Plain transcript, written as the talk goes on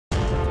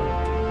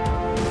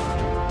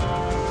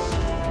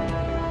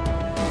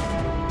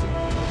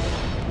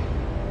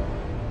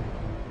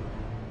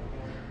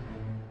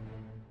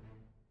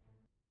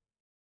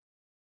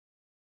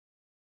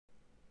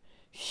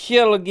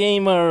Hello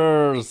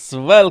gamers,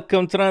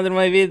 welcome to another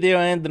my video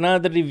and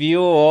another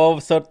review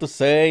of, so to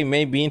say,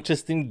 maybe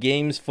interesting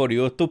games for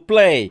you to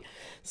play.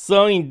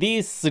 So in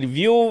this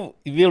review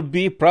will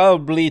be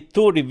probably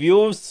two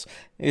reviews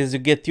as you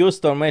get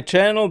used to on my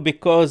channel,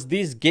 because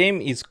this game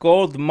is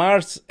called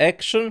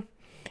Marsaction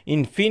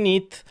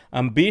Infinite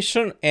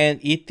Ambition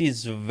and it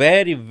is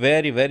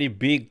very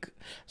big,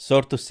 so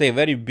to say,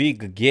 very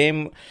big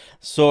game.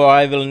 So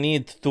I will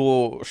need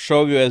to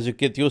show you, as you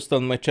get used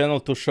on my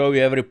channel, to show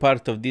you every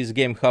part of this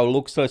game, how it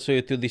looks like, so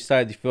you to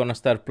decide if you want to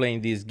start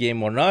playing this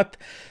game or not.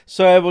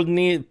 So I will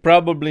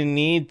probably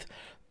need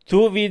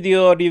two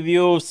video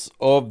reviews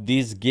of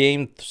this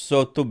game,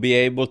 so to be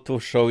able to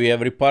show you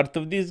every part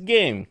of this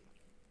game.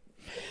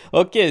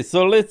 Okay,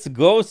 so let's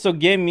go. So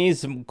game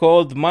is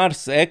called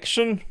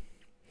Marsaction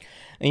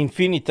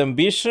Infinite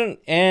Ambition,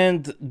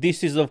 and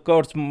this is of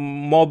course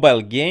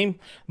mobile game,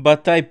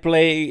 but I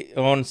play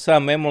on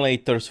some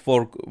emulators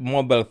for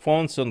mobile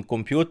phones on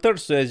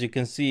computers. So as you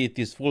can see, it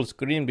is full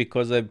screen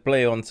because I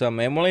play on some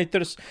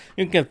emulators.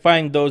 You can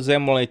find those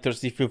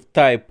emulators if you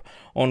type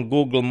on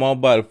Google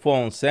mobile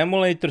phones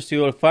emulators,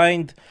 you will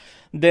find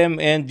them,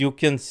 and you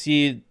can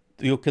see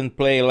you can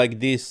play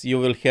like this. You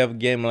will have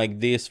game like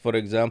this, for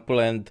example,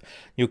 and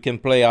you can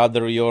play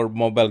other your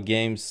mobile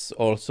games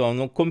also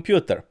on a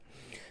computer.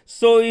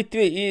 So it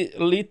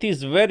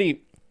is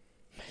very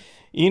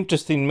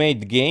interesting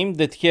made game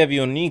that have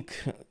unique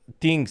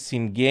things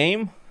in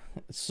game.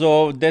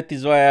 So that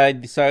is why I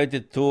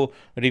decided to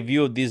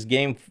review this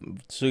game,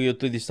 so you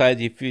to decide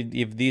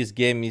if this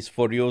game is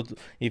for you,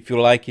 if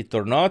you like it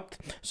or not.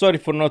 Sorry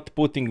for not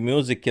putting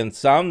music and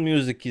sound.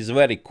 Music is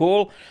very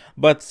cool,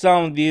 but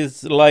sound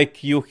is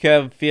like you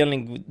have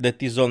feeling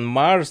that is on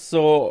Mars,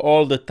 so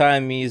all the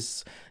time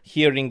is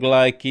hearing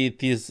like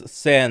it is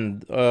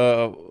sand,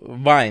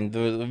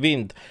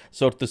 wind,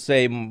 so to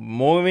say,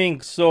 moving.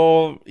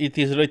 So it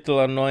is little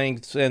annoying,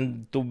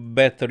 and to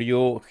better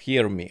you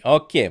hear me.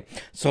 Okay,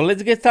 so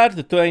let's get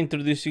started to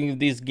introducing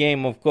this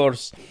game, of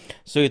course,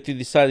 so you to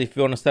decide if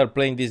you want to start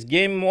playing this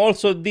game.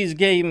 Also, this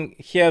game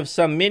have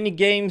some mini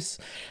games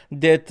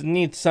that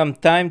need some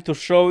time to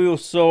show you,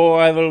 so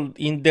I will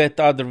in that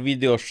other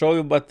video show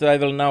you, but I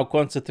will now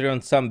concentrate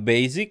on some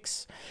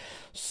basics.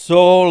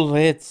 So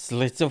let's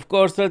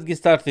get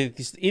started.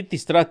 It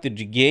is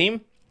strategy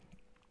game,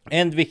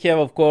 and we have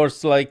of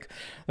course like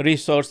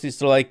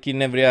resources like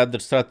in every other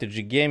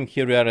strategy game.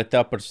 Here we are at the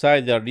upper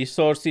side, there are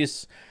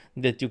resources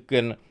that you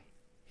can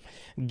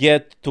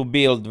get to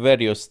build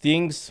various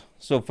things.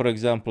 So for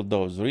example,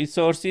 those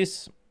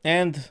resources,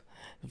 and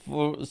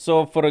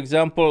for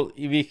example,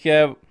 we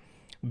have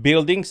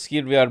buildings.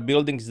 Here we are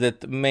buildings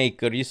that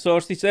make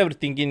resources.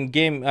 Everything in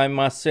game, I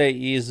must say,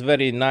 is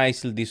very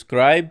nicely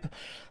described.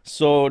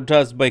 So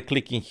just by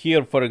clicking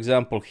here, for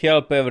example,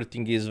 help,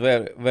 everything is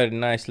very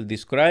nicely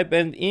described.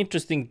 And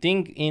interesting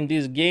thing in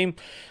this game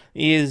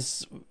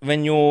is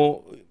when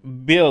you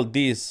build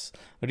these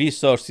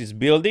resources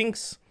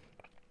buildings,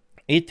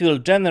 it will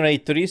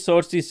generate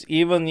resources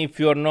even if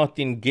you're not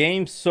in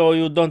game, so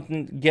you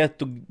don't get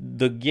to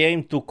the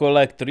game to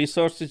collect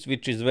resources,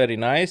 which is very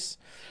nice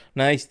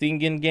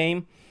thing in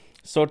game,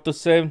 so to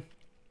say.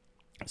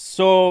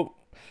 So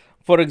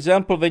for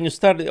example, when you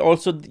start,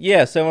 also,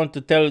 yes, I want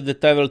to tell you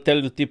that I will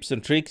tell you tips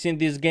and tricks in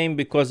this game,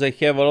 because I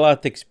have a lot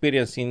of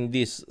experience in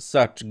this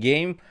such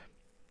games,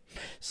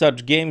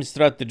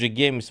 strategy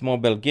games,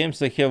 mobile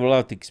games. I have a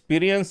lot of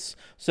experience,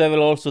 so I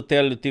will also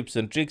tell you tips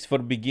and tricks for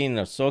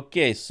beginners.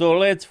 Okay, so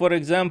let's, for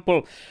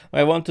example,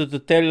 I wanted to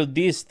tell you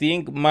this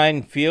thing,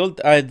 minefield.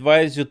 I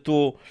advise you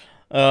to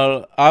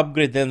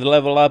upgrade and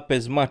level up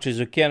as much as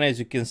you can. As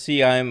you can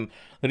see, I'm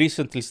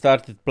recently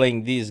started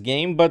playing this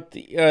game, but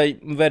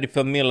I'm very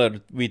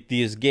familiar with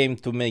this game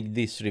to make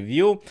this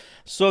review.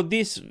 So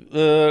this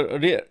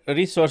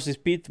resources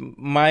pit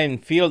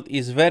minefield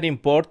is very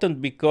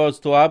important, because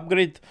to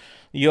upgrade,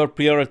 your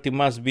priority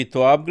must be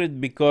to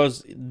upgrade,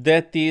 because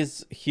that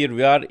is, here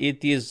we are,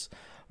 it is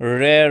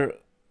rare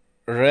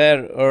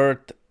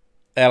earth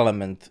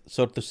element,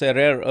 so to say,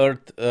 rare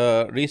earth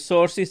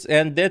resources,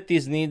 and that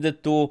is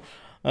needed to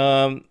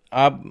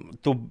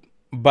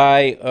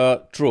buy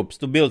troops,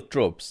 to build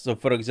troops. So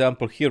for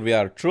example, here we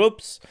are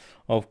troops.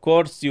 Of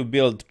course, you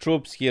build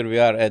troops. Here we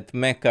are at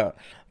mecha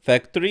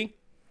factory.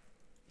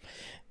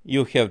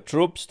 You have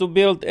troops to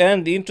build,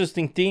 and the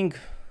interesting thing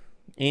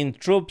in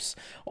troops,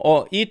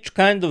 each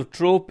kind of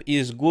troop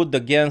is good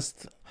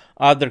against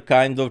other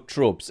kind of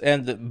troops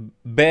and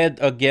bad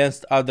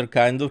against other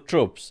kind of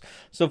troops.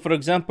 So for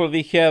example,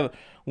 we have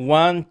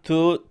 1,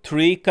 2,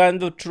 3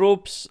 kind of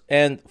troops,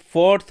 and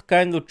fourth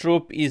kind of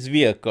troop is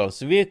vehicles.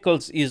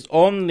 Vehicles is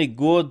only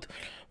good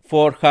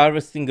for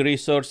harvesting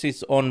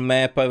resources on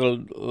map. I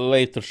will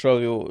later show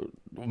you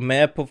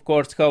map, of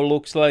course, how it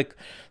looks like.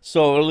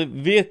 So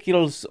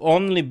vehicles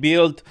only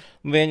build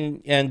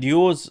when and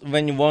use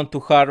when you want to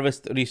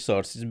harvest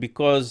resources,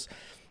 because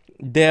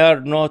they are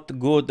not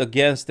good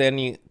against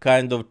any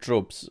kind of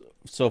troops.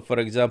 So for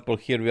example,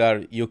 here we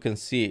are, you can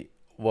see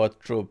what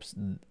troops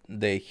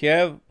they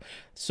have.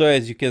 So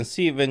as you can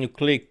see, when you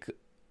click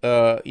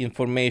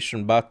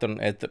information button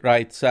at the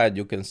right side.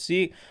 You can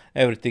see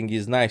everything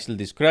is nicely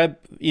described.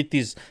 It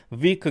is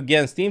weak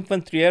against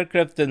infantry,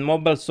 aircraft and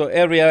mobile, so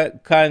area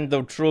kind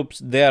of troops,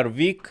 they are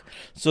weak,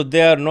 so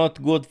they are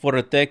not good for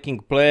attacking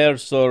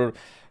players or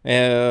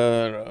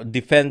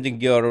defending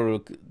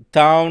your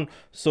town,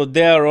 so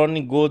they are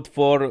only good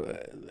for,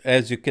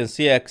 as you can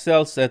see,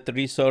 excels at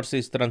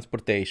resources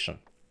transportation.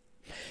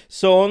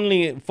 So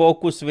only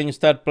focus when you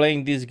start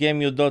playing this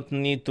game, you don't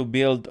need to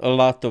build a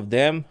lot of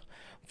them.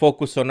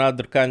 Focus on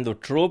other kind of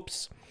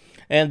troops,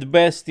 and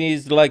best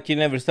is, like in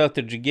every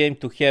strategy game,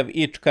 to have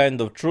each kind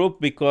of troop,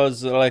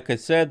 because like I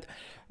said,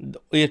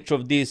 each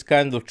of these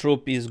kind of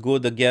troop is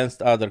good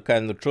against other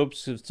kind of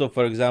troops. So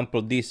for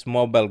example, this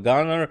mobile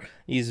gunner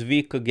is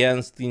weak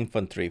against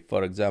infantry.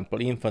 For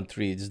example,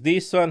 infantry is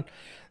this one,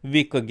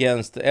 weak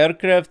against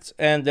aircrafts,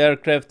 and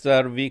aircrafts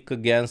are weak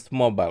against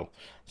mobile.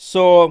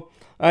 So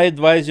I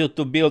advise you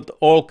to build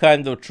all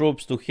kind of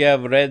troops to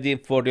have ready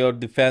for your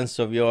defense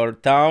of your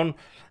town,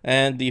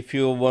 and if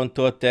you want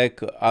to attack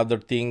other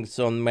things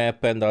on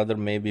map and other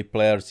maybe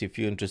players, if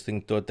you're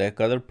interested to attack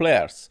other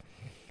players.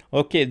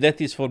 Okay, that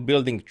is for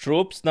building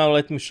troops. Now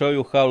let me show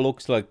you how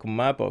looks like a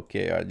map.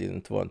 Okay, I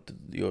didn't want to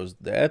use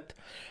that.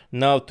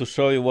 Now to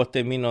show you what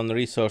I mean on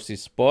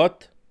resources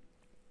spot.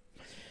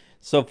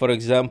 So for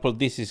example,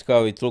 this is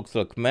how it looks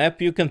like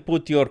map. You can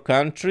put your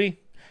country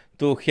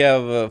to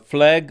have a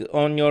flag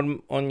on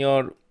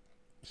your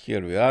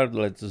here we are,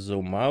 let's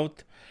zoom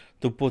out,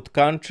 to put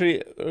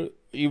country.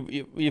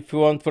 If you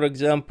want, for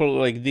example,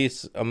 like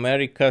this,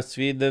 America,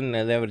 Sweden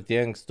and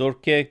everything,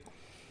 Turkey.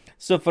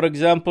 So for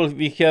example,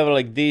 we have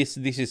like this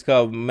is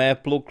how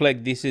map look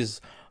like. This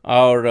is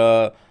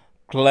our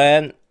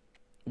clan,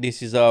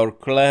 this is our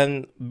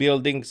clan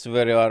buildings,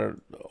 where you are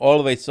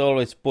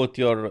always put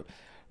your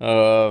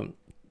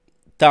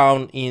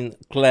town in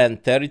clan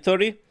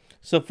territory.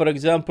 So for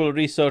example,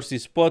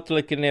 resources spot,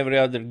 like in every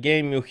other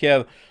game, you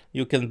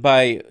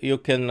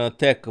can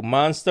attack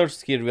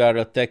monsters. Here we are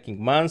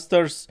attacking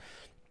monsters.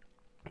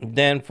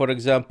 Then for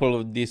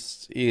example,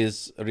 this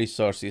is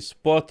resources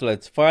spot,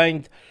 let's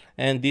find,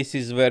 and this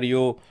is where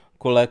you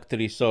collect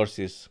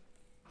resources.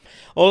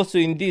 Also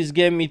in this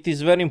game, it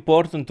is very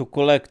important to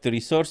collect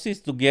resources,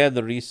 to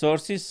gather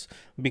resources,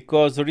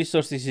 because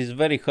resources is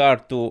very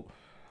hard to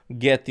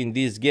get in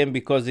this game,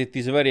 because it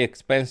is very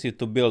expensive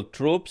to build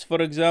troops,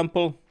 for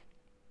example,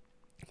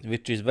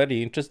 which is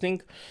very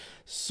interesting.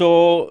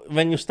 So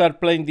when you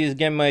start playing this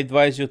game, I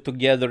advise you to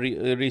gather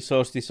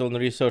resources on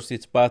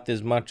resources spot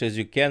as much as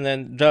you can,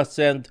 and just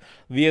send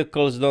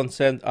vehicles, don't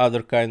send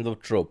other kind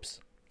of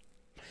troops.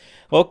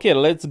 Okay,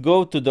 let's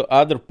go to the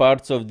other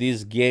parts of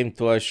this game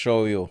to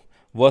show you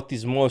what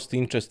is most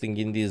interesting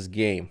in this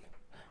game.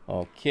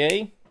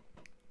 Okay,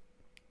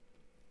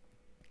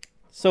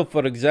 so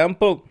for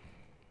example,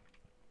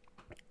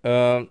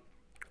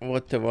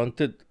 what I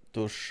wanted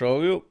to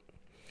show you,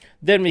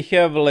 then we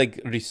have like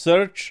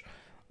research.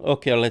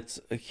 Okay,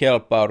 let's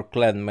help our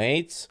clan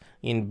mates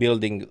in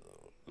building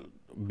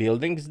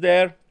buildings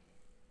there.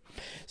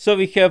 So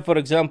we have, for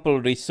example,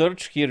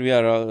 research. Here we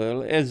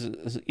are, as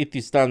it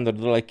is standard,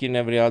 like in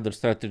every other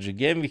strategy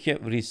game, we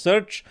have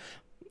research,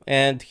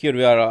 and here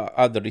we are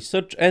other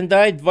research. And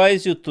I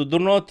advise you to do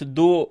not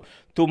do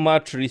too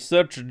much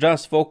research,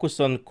 just focus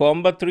on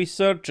combat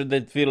research.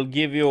 That will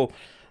give you,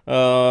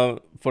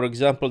 for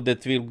example,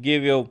 that will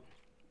give you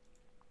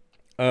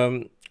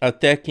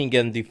attacking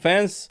and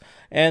defense.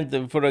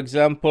 And for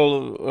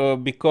example,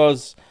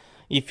 because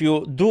if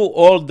you do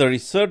all the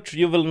research,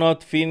 you will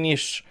not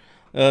finish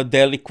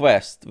daily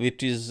quest,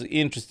 which is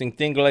interesting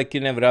thing. Like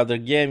in every other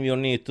game, you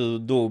need to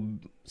do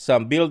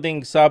some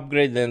buildings,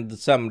 upgrade, and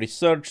some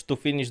research to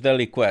finish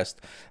daily quest.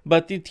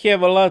 But it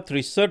have a lot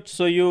research,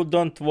 so you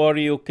don't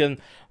worry, you can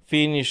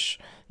finish.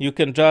 You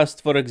can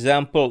just, for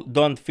example,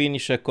 don't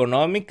finish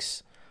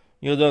economics.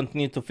 You don't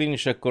need to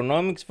finish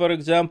economics, for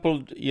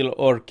example,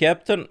 or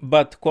captain,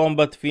 but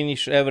combat,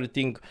 finish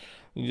everything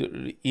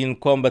in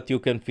combat you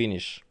can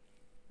finish.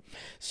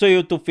 So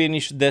you to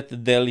finish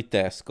that daily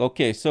task.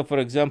 Okay, so for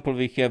example,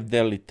 we have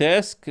daily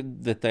task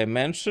that I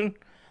mentioned.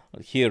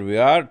 Here we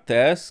are,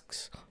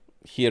 tasks.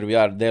 Here we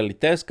are, daily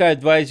task. I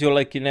advise you,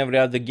 like in every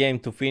other game,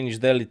 to finish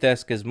daily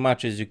task as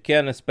much as you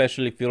can,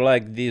 especially if you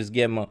like this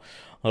game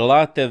a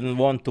lot and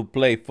want to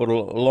play for a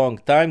long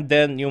time.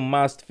 Then you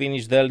must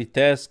finish daily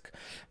task,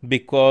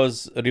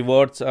 because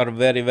rewards are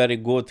very, very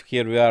good.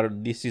 Here we are,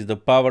 this is the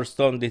power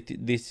stone.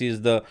 This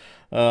is the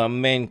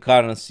main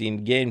currency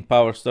in game.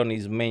 Power stone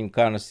is main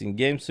currency in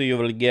game, so you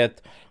will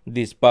get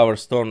these power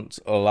stones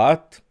a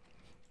lot.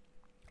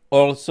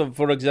 Also,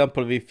 for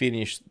example, we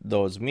finished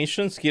those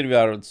missions. Here we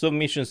are. So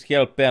missions: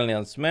 help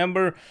alliance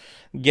member,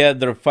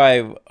 gather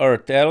 5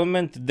 earth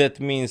element. That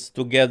means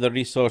to gather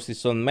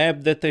resources on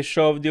map that I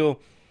showed you.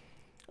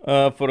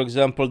 For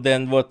example,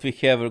 then what we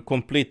have,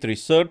 complete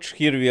research.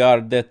 Here we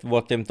are, that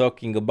what I'm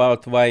talking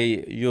about, why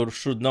you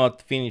should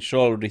not finish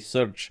all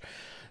research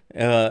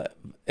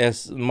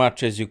as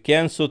much as you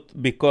can. So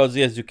because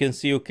as you can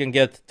see, you can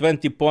get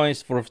 20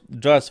 points for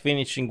just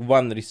finishing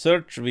one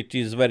research, which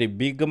is very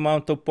big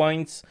amount of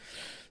points.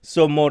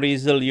 so more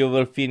easily you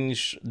will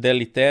finish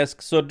daily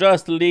tasks. So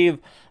just leave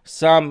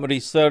some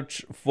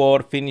research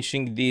for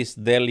finishing this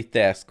daily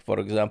task, for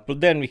example.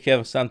 Then we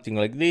have something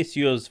like this: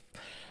 use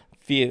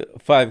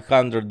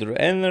 500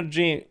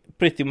 energy,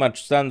 pretty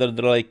much standard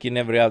like in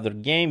every other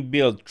game.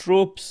 Build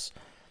troops,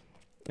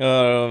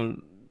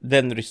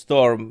 then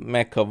restore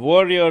mecha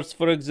warriors,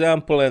 for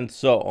example, and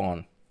so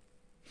on.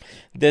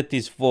 That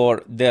is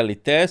for daily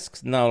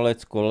tasks. Now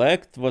let's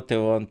collect what I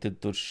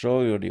wanted to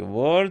show you: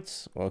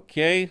 rewards.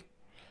 Okay,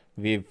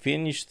 we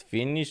finished,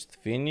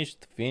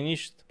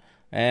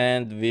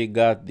 and we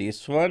got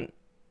this one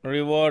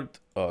reward.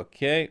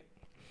 Okay,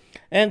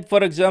 and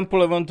for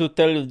example, I want to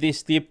tell you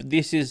this tip.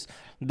 This is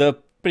the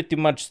pretty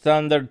much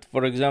standard.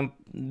 For example,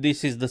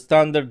 this is the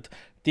standard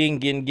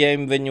thing in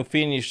game when you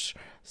finish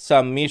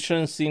some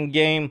missions in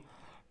game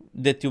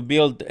that you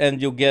build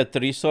and you get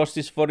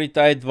resources for it.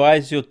 I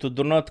advise you to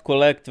do not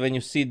collect when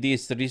you see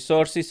these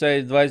resources. I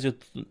advise you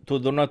to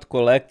do not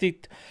collect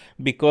it,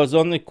 because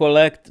only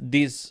collect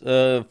these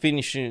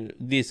finishing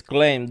these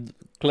claim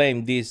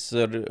these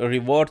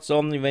rewards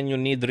only when you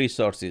need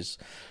resources.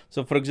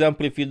 So for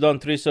example, if you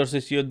don't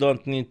resources, you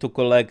don't need to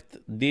collect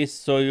this,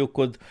 so you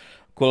could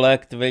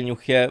collect when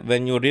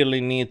you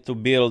really need to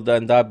build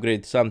and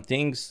upgrade some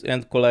things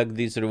and collect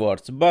these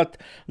rewards. But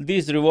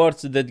these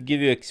rewards that give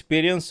you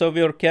experience of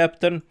your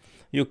captain,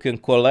 you can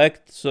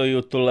collect so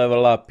you to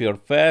level up your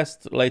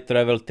fast. Later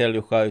I will tell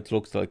you how it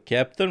looks like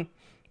captain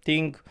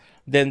thing.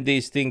 Then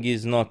this thing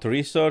is not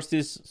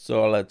resources,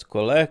 so let's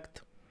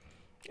collect.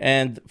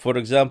 And for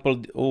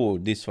example, oh,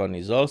 this one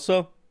is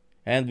also,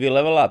 and we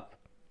level up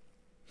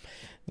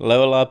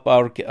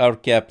our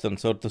captain,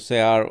 so to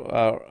say,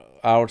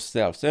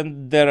 ourselves.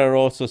 And there are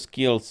also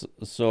skills,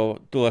 so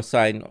to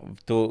assign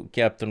to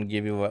captain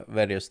give you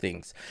various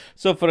things.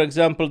 So for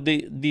example,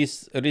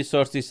 these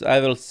resources I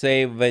will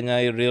save when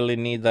I really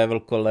need. I will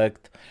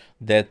collect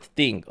that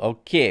thing.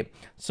 Okay,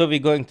 so we're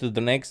going to the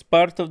next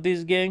part of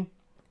this game.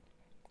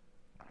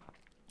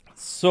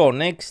 So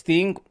next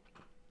thing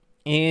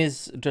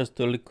is just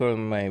to look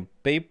on my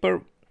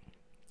paper.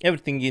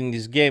 Everything in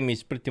this game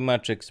is pretty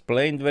much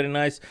explained very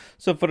nice.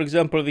 So for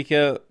example, we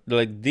have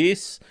like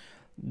this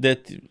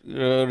that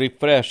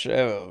refresh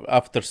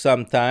after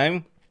some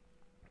time.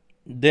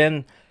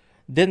 Then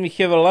we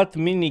have a lot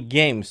mini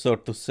games, so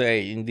to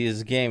say, in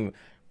this game.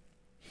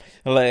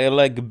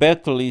 Like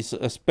battle is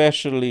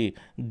especially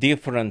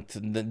different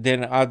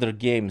than other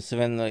games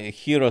when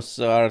heroes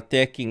are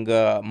attacking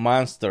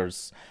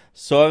monsters.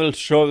 So I will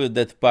show you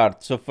that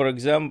part. So for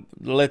example,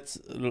 let's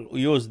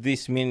use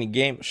this mini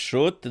game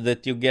shoot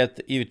that you get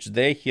each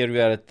day. Here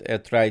we are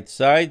at right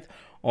side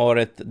or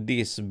at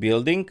this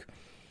building.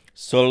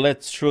 So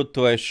let's shoot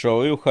to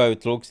show you how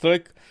it looks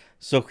like.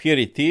 So here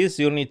it is,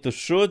 you need to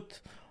shoot.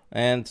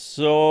 And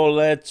so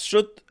let's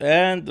shoot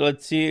and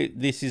let's see,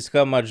 this is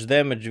how much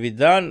damage we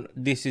done.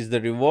 This is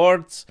the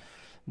rewards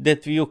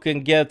that you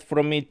can get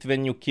from it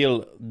when you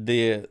kill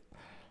the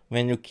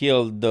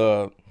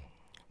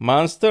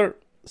monster.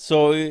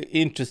 So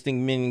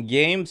interesting mini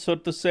game, so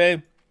to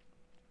say.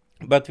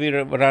 But we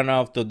run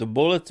out of the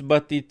bullets,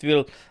 but it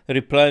will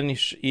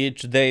replenish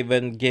each day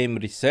when game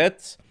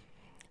resets.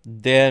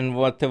 Then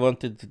what I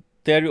wanted to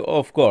tell you,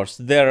 of course,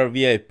 there are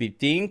VIP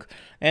thing,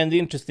 and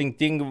interesting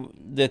thing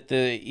that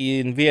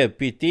in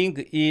VIP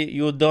thing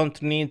you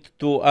don't need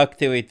to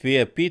activate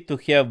VIP to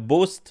have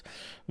boost,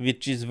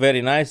 which is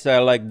very nice. I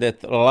like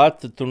that a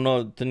lot,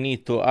 to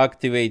need to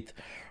activate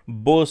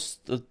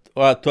boost,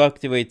 to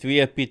activate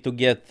VIP to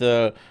get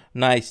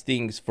nice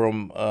things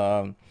from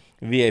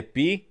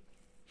VIP.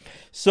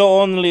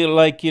 So only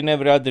like in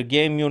every other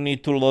game you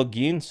need to log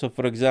in. So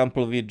for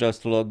example, we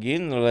just log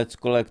in. Let's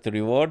collect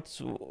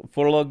rewards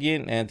for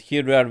login, and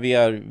here we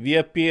are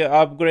VIP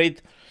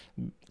upgrade.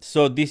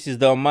 So this is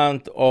the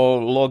amount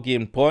of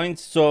login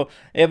points. So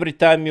every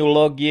time you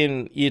log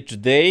in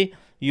each day,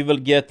 you will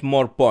get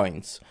more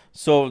points.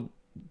 So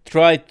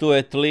try to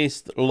at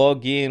least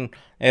log in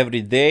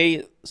every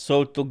day,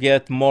 so to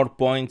get more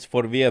points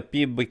for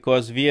VIP,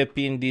 because VIP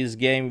in this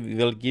game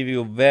will give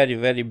you very,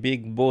 very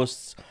big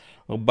boosts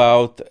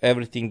about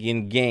everything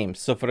in game.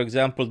 So for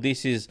example,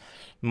 this is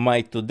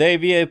my today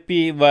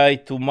VIP. By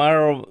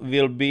tomorrow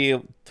will be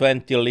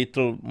 20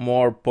 little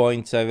more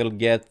points I will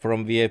get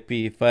from VIP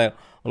if I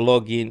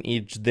log in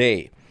each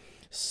day.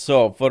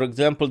 So for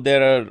example,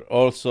 there are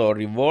also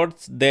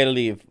rewards,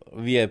 daily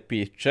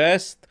VIP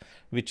chest,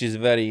 which is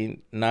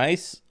very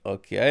nice.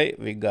 Okay,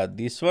 we got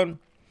this one.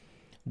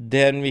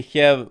 Then we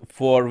have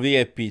for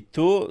VIP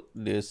 2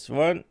 this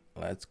one.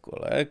 Let's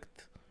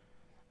collect,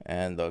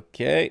 and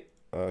okay,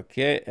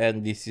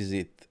 and this is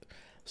it.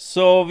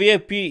 So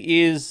VIP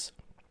is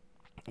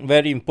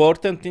very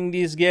important in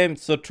this game,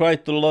 so try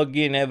to log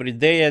in every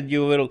day and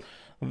you will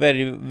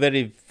very,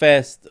 very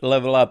fast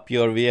level up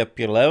your VIP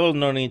level.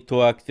 No need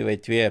to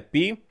activate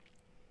VIP.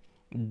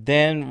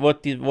 Then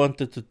what I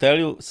wanted to tell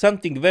you,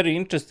 something very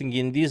interesting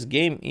in this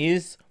game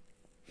is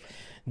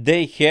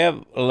they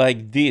have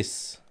like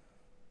this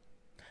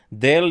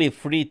daily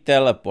free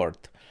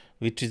teleport,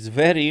 which is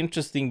very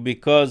interesting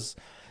because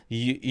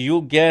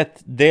you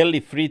get daily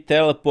free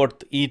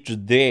teleport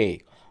each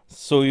day.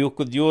 So you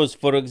could use,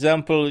 for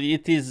example,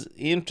 it is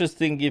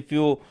interesting if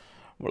you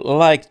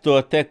like to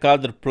attack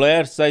other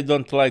players. I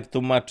don't like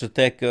too much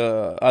attack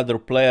other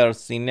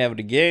players in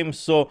every game,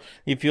 so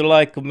if you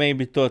like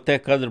maybe to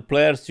attack other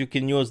players, you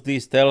can use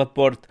this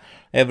teleport.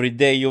 Every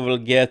day you will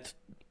get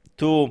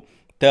 2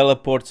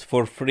 teleports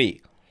for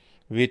free,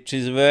 which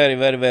is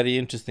very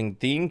interesting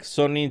thing.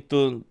 So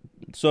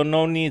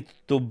no need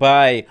to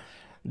buy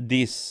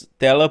this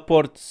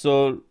teleport,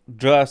 so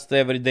just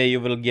every day you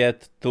will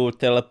get 2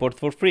 teleport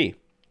for free.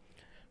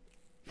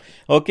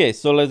 Okay,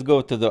 so let's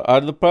go to the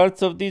other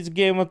parts of this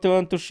game what I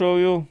want to show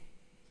you.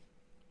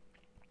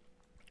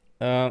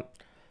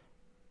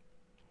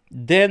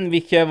 Then we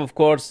have, of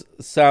course,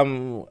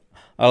 some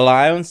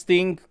alliance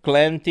thing,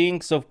 clan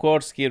things. Of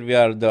course, here we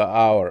are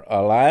our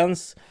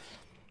alliance.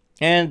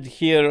 And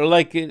here,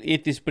 like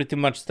it is pretty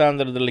much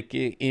standard like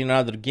in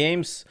other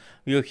games,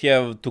 you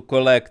have to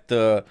collect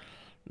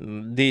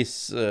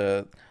these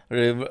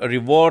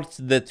rewards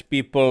that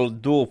people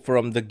do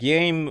from the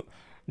game.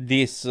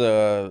 This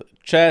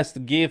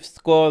chest gifts,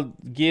 called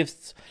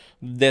gifts,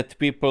 that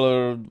people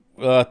are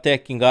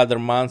attacking other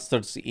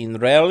monsters in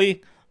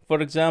rally. For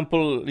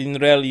example, in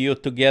rally you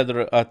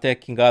together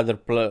attacking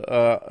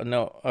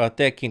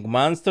attacking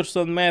monsters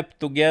on map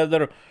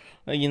together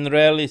in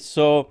rally.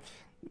 So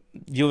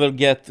you will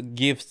get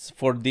gifts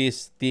for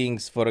these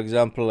things. For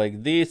example,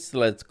 like this.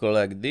 Let's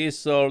collect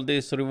this, all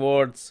these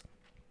rewards.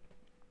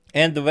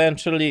 And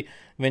eventually,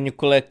 when you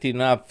collect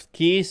enough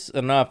keys,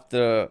 enough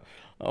to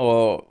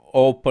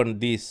open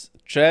these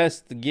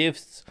chest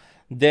gifts,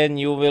 then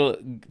you will,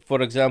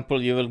 for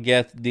example, you will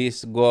get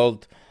this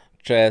gold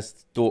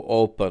chest to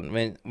open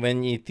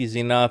when it is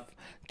enough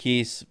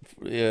keys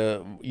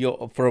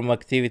from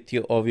activity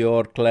of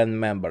your clan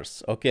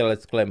members. Okay,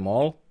 let's claim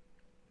all.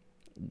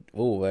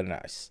 Oh, very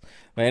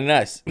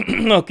nice.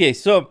 Okay,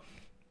 so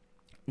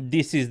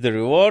this is the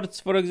rewards.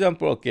 For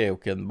example, okay, you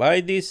can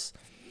buy this.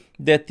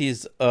 That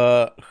is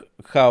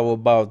how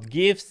about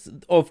gifts.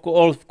 Of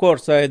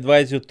course, I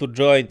advise you to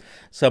join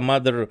some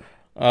other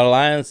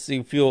alliance.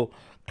 If you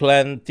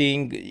clan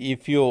thing,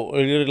 if you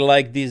really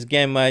like this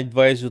game, I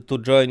advise you to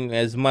join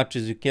as much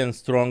as you can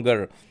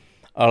stronger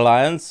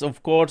alliance.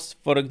 Of course,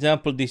 for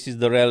example, this is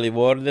the rally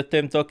war that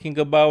I'm talking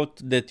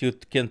about, that you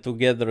can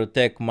together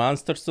attack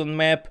monsters on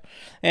map.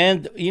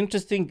 And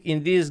interesting,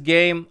 in this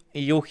game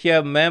you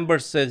have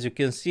members. As you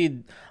can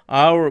see,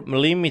 our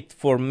limit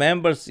for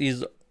members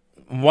is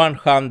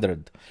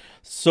 100,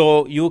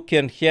 so you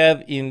can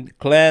have in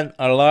clan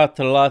a lot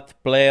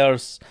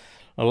players,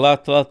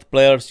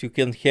 you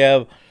can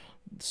have.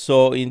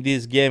 So in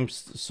these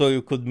games, so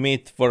you could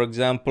meet, for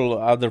example,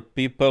 other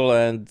people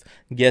and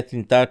get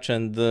in touch,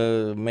 and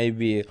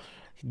maybe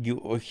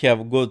you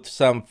have good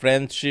some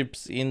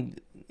friendships in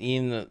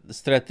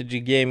strategy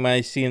game.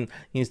 I seen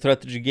in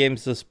strategy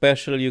games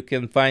especially you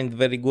can find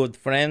very good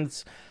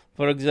friends,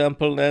 for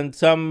example, and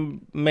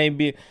some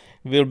maybe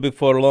will be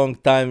for a long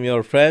time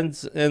your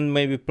friends, and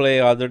maybe play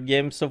other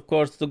games, of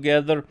course,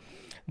 together.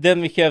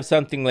 Then we have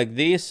something like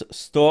this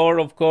store,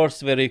 of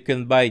course, where you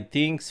can buy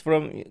things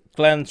from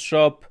clan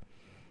shop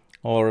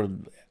or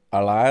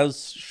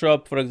alliance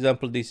shop. For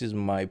example, this is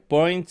my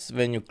points.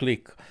 When you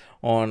click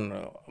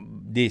on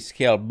this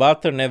help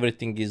button,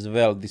 everything is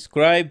well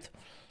described.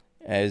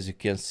 As you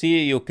can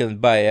see, you can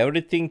buy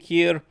everything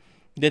here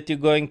that you're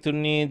going to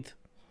need.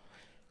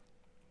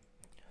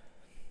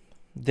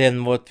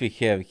 Then what we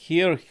have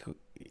here,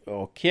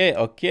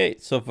 okay,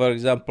 so for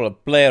example,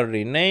 player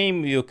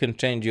rename, you can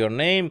change your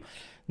name.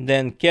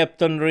 Then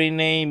captain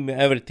rename,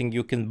 everything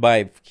you can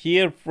buy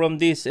here from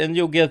this, and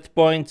you get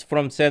points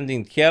from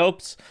sending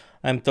helps.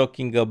 I'm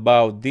talking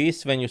about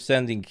this. When you're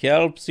sending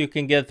helps, you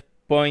can get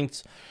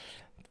points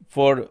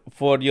for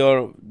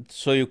your,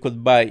 so you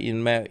could buy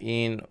in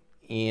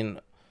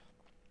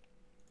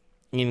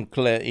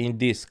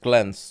this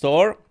clan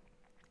store.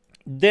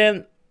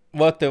 Then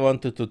what I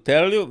wanted to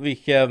tell you, we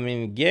have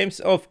in games,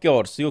 of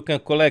course, you can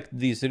collect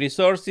these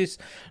resources.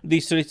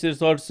 These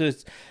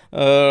resources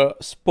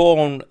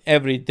spawn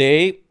every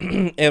day.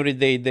 Every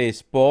day they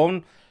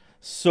spawn,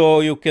 so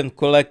you can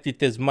collect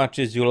it as much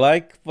as you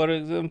like. For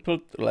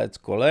example, let's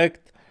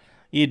collect.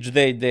 Each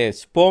day they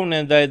spawn,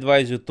 and I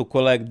advise you to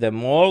collect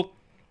them all,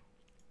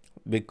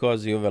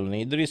 because you will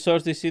need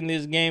resources in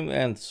this game,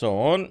 and so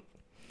on.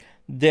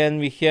 Then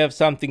we have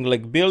something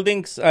like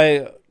buildings.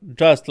 I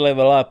just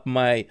level up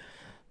my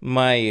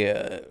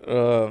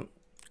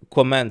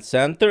command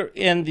center,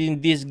 and in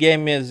this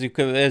game, as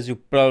you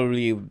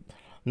probably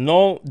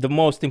know, the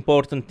most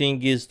important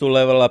thing is to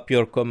level up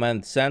your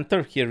command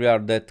center. Here we are,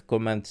 that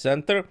command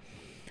center.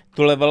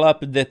 To level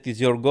up, that is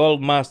your goal,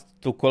 must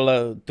to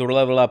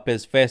level up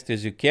as fast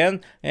as you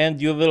can,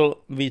 and you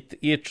will, with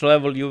each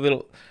level, you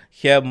will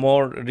have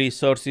more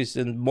resources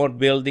and more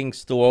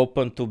buildings to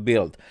open to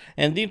build.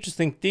 And the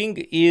interesting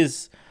thing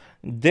is,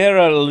 there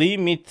are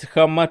limit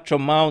how much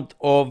amount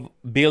of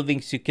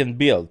buildings you can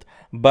build,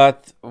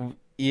 but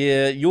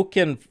you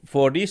can,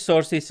 for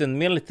resources and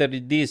military,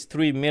 these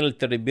 3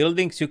 military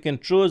buildings, you can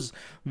choose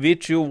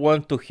which you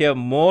want to have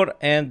more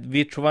and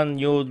which one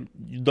you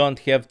don't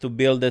have to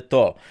build at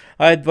all.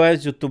 I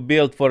advise you to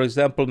build, for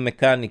example,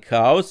 mechanic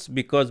house,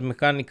 because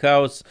mechanic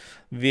house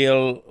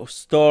will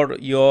store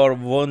your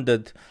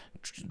wounded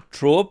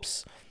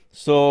troops.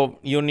 So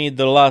you need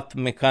a lot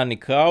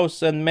mechanic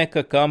house. And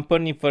mecha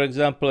company, for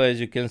example, as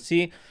you can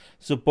see,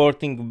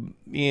 supporting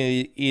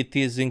it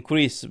is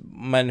increase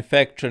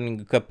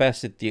manufacturing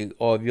capacity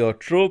of your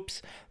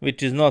troops,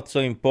 which is not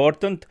so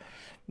important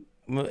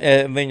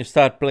when you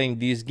start playing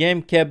this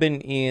game.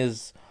 Cabin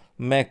is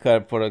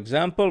mecha, for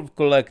example,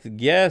 collect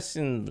gas,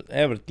 and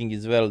everything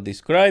is well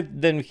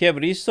described. Then we have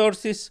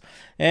resources,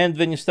 and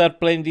when you start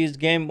playing this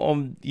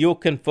game, you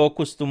can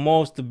focus to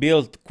most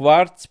build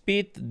quartz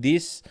pit,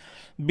 this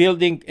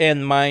building,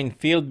 and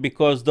minefield,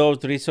 because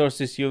those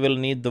resources you will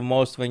need the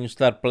most when you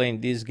start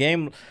playing this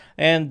game,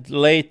 and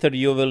later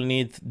you will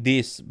need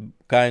this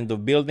kind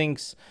of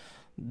buildings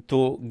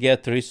to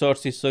get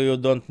resources, so you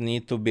don't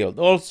need to build.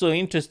 Also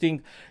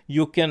interesting,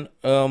 you can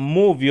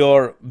move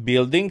your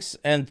buildings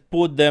and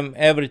put them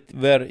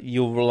everywhere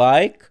you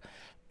like.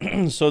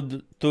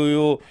 So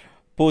you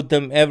put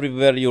them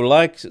everywhere you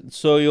like,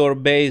 so your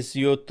base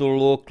you to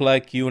look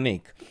like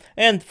unique.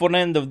 And for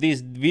end of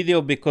this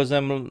video, because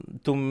I'm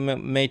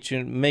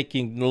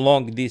making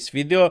long this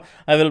video,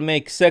 I will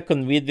make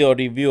second video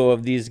review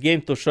of this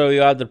game to show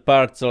you other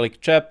parts like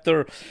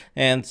chapter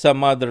and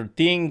some other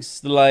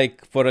things.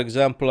 Like, for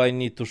example, I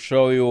need to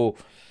show you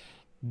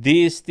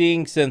these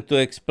things and to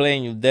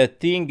explain you that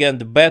thing,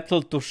 and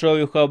battle to show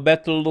you how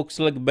battle looks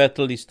like.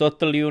 Battle is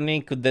totally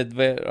unique,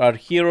 that our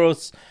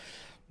heroes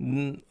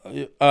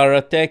are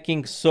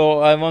attacking.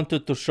 So I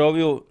wanted to show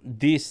you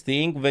this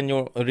thing when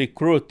you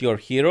recruit your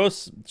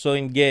heroes. So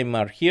in game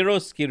are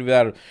heroes, here we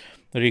are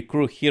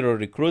hero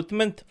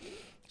recruitment.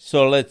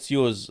 So let's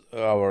use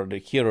our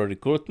hero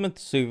recruitment,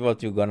 see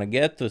what you're gonna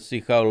get, to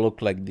see how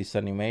look like this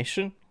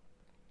animation.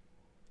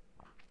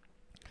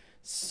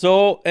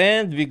 So,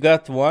 and we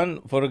got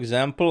one, for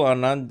example,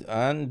 an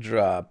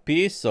Andra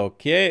piece,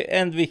 okay,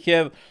 and we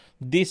have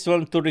this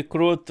one to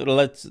recruit.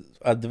 Let's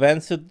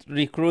advanced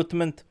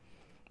recruitment.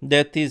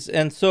 That is,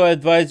 and so I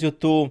advise you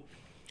to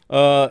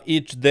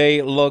each day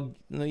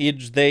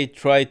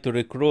try to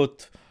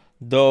recruit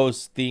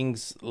those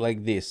things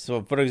like this.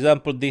 So for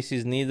example, this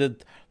is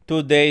needed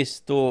 2 days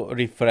to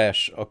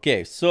refresh.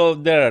 Okay, so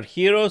there are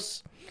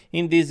heroes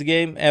in this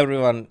game.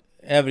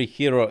 Every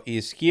hero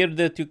is here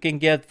that you can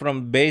get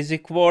from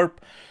basic warp.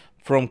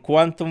 From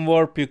quantum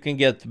warp you can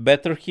get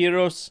better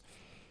heroes,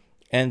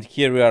 and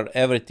here we are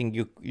everything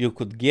you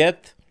could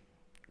get,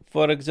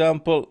 for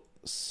example.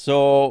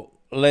 So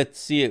let's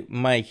see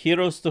my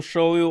heroes to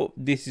show you.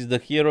 This is the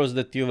heroes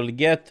that you will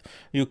get.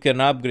 You can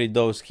upgrade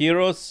those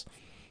heroes.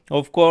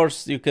 Of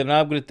course, you can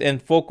upgrade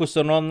and focus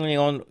only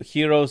on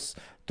heroes,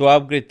 to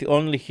upgrade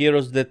only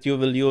heroes that you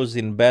will use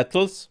in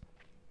battles.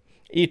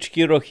 Each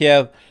hero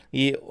have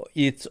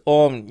its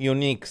own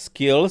unique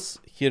skills.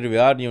 Here we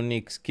are,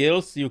 unique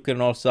skills. You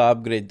can also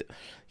upgrade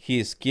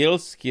his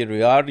skills. Here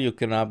we are, you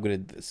can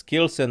upgrade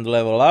skills and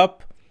level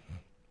up.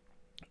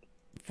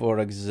 For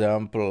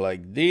example,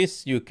 like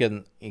this, you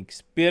can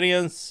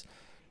experience,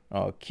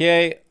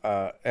 okay,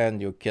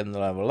 and you can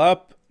level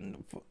up.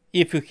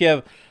 If you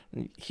have,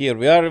 here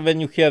we are, when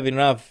you have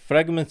enough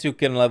fragments, you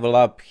can level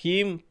up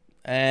him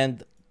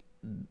and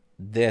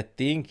that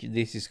thing.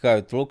 This is how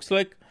it looks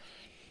like.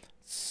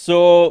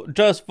 So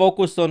just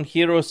focus on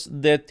heroes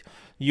that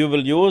you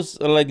will use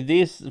like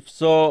this.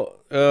 So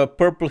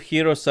purple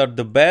heroes are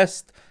the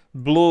best.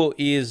 Blue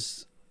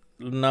is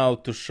now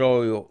to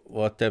show you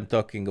what I'm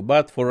talking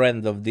about for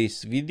end of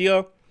this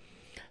video.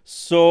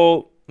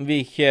 So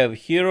we have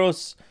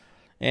heroes,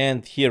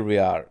 and here we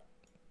are.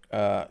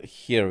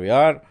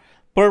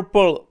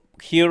 Purple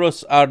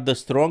heroes are the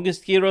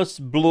strongest heroes.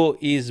 Blue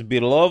is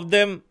below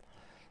them.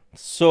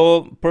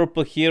 So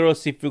purple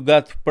heroes, if you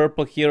got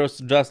purple heroes,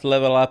 just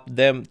level up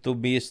them to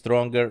be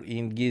stronger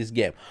in this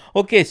game.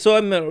 Okay, so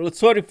I'm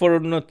sorry for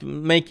not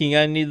making,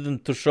 I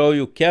needed to show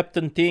you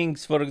captain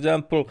things, for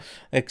example,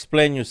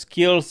 explain you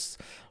skills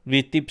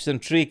with tips and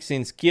tricks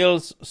in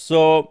skills.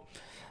 So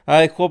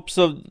I hope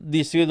so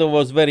this video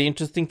was very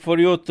interesting for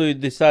you to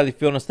decide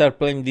if you want to start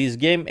playing this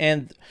game,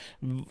 and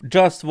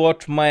just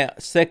watch my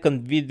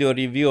second video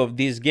review of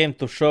this game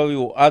to show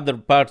you other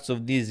parts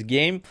of this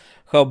game,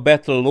 how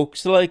battle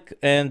looks like,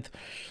 and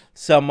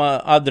some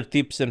other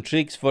tips and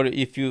tricks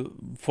if you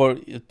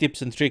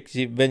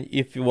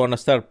want to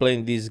start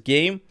playing this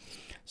game.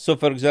 So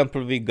for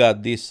example, we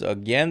got this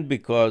again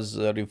because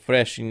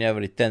refreshing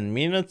every 10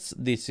 minutes.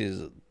 This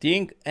is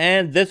thing,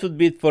 and that would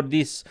be it for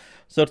this,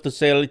 so to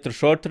say, a little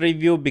short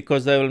review,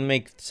 because I will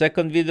make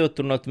second video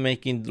to not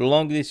making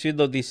long this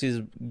video. This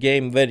is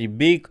game very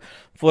big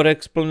for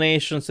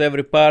explanations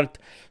every part,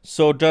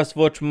 so just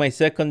watch my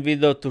second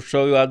video to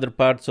show you other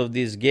parts of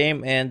this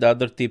game and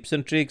other tips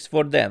and tricks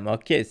for them.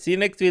 Okay, see you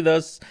next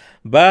videos.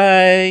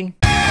 Bye.